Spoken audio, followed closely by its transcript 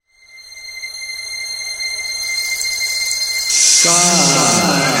I'm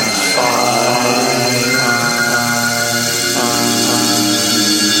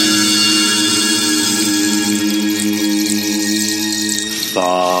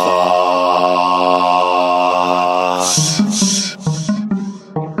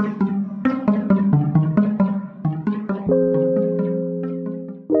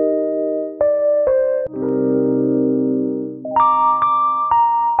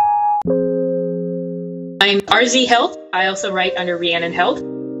RZ Held. I also write under Rhiannon Held.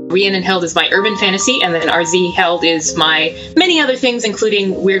 Rhiannon Held is my urban fantasy, and then RZ Held is my many other things,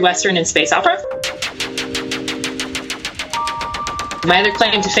 including weird western and space opera. My other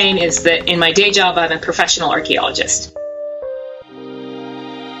claim to fame is that in my day job, I'm a professional archaeologist.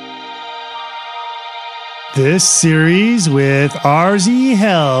 This series with RZ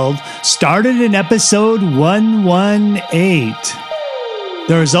Held started in episode 118.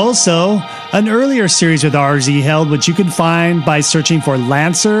 There's also an earlier series with RZ Held, which you can find by searching for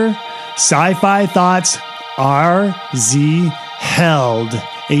Lancer Sci-Fi Thoughts RZ Held,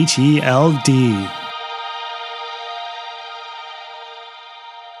 Held.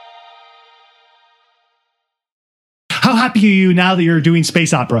 How happy are you now that you're doing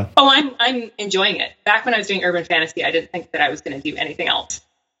space opera? Oh, I'm enjoying it. Back when I was doing urban fantasy, I didn't think that I was going to do anything else.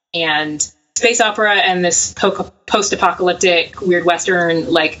 And space opera and this post-apocalyptic weird western,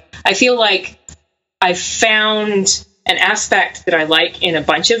 I feel like I found an aspect that I like in a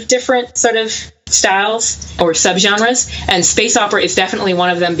bunch of different sort of styles or subgenres, and space opera is definitely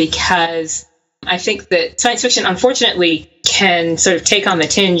one of them, because I think that science fiction, unfortunately, can sort of take on the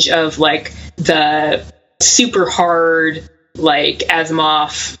tinge of the super hard,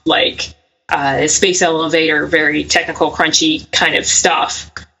 Asimov, space elevator, very technical, crunchy kind of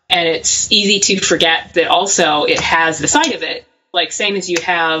stuff. And it's easy to forget that also it has the side of it. Same as you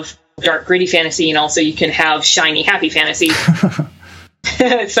have dark, gritty fantasy, and also you can have shiny, happy fantasy.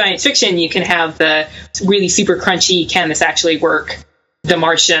 Science fiction, you can have the really super crunchy, can this actually work? The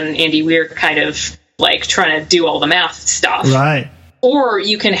Martian, Andy Weir kind of trying to do all the math stuff. Right. Or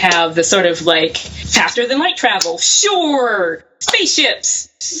you can have the sort of faster than light travel. Sure. Spaceships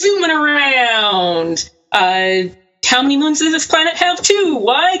zooming around. How many moons does this planet have? 2.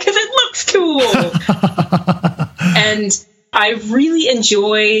 Why? Because it looks cool. And I really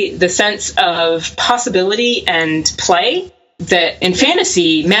enjoy the sense of possibility and play that in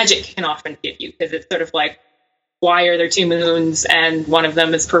fantasy magic can often give you, because it's sort of why are there 2 moons and one of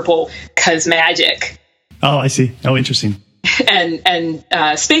them is purple? 'Cause magic. Oh, I see. Oh, interesting. And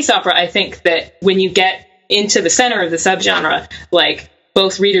space opera, I think that when you get into the center of the subgenre,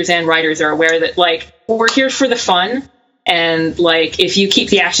 both readers and writers are aware that we're here for the fun, and if you keep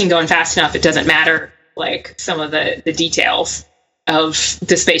the action going fast enough, it doesn't matter some of the details of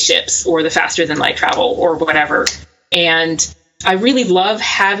the spaceships or the faster than light travel or whatever. And I really love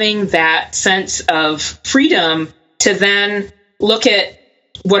having that sense of freedom to then look at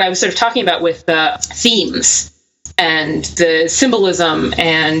what I was sort of talking about with the themes and the symbolism,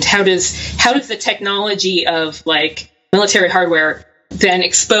 and how does the technology of military hardware then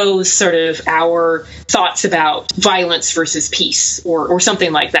expose sort of our thoughts about violence versus peace, or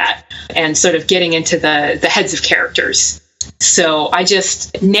something like that, and sort of getting into the heads of characters. So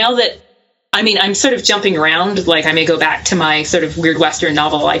now that I'm sort of jumping around, I may go back to my sort of weird western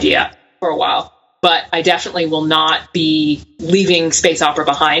novel idea for a while, but I definitely will not be leaving space opera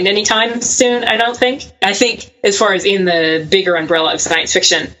behind anytime soon, I don't think. I think as far as in the bigger umbrella of science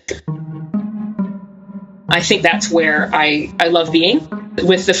fiction, I think that's where I love being,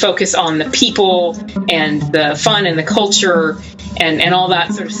 with the focus on the people and the fun and the culture and all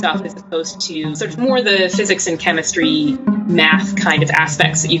that sort of stuff, as opposed to sort of more the physics and chemistry, math kind of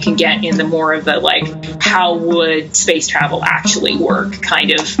aspects that you can get in the more of the how would space travel actually work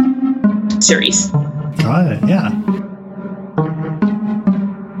kind of series. Got it, yeah.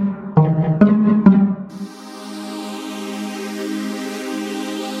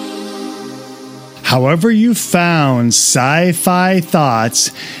 However you found Sci-Fi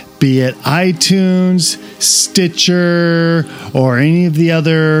Thoughts, be it iTunes, Stitcher, or any of the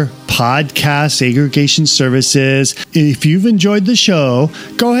other podcast aggregation services, if you've enjoyed the show,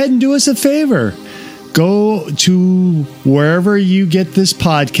 go ahead and do us a favor. Go to wherever you get this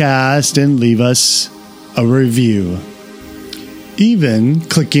podcast and leave us a review. Even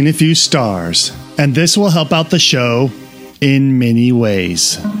clicking a few stars. And this will help out the show in many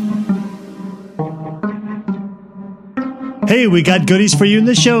ways. Hey, we got goodies for you in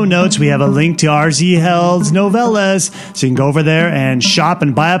the show notes. We have a link to RZ Held's novellas, so you can go over there and shop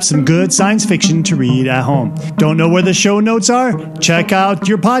and buy up some good science fiction to read at home. Don't know where the show notes are? Check out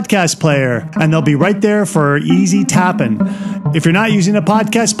your podcast player, and they'll be right there for easy tapping. If you're not using a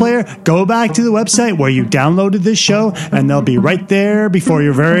podcast player, go back to the website where you downloaded this show, and they'll be right there before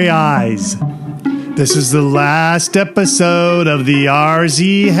your very eyes. This is the last episode of the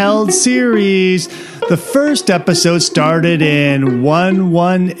RZ Held series. The first episode started in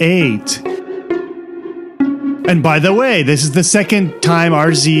 118. And by the way, this is the second time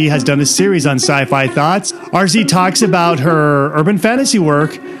RZ has done a series on Sci-Fi Thoughts. RZ talks about her urban fantasy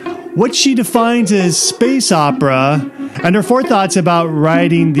work, what she defines as space opera, and her forethoughts about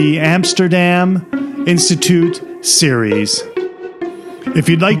writing the Amsterdam Institute series. If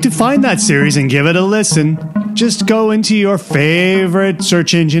you'd like to find that series and give it a listen, just go into your favorite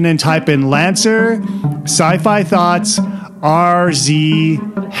search engine and type in Lancer, Sci-Fi Thoughts,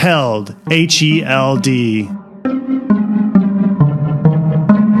 RZ Held, Held.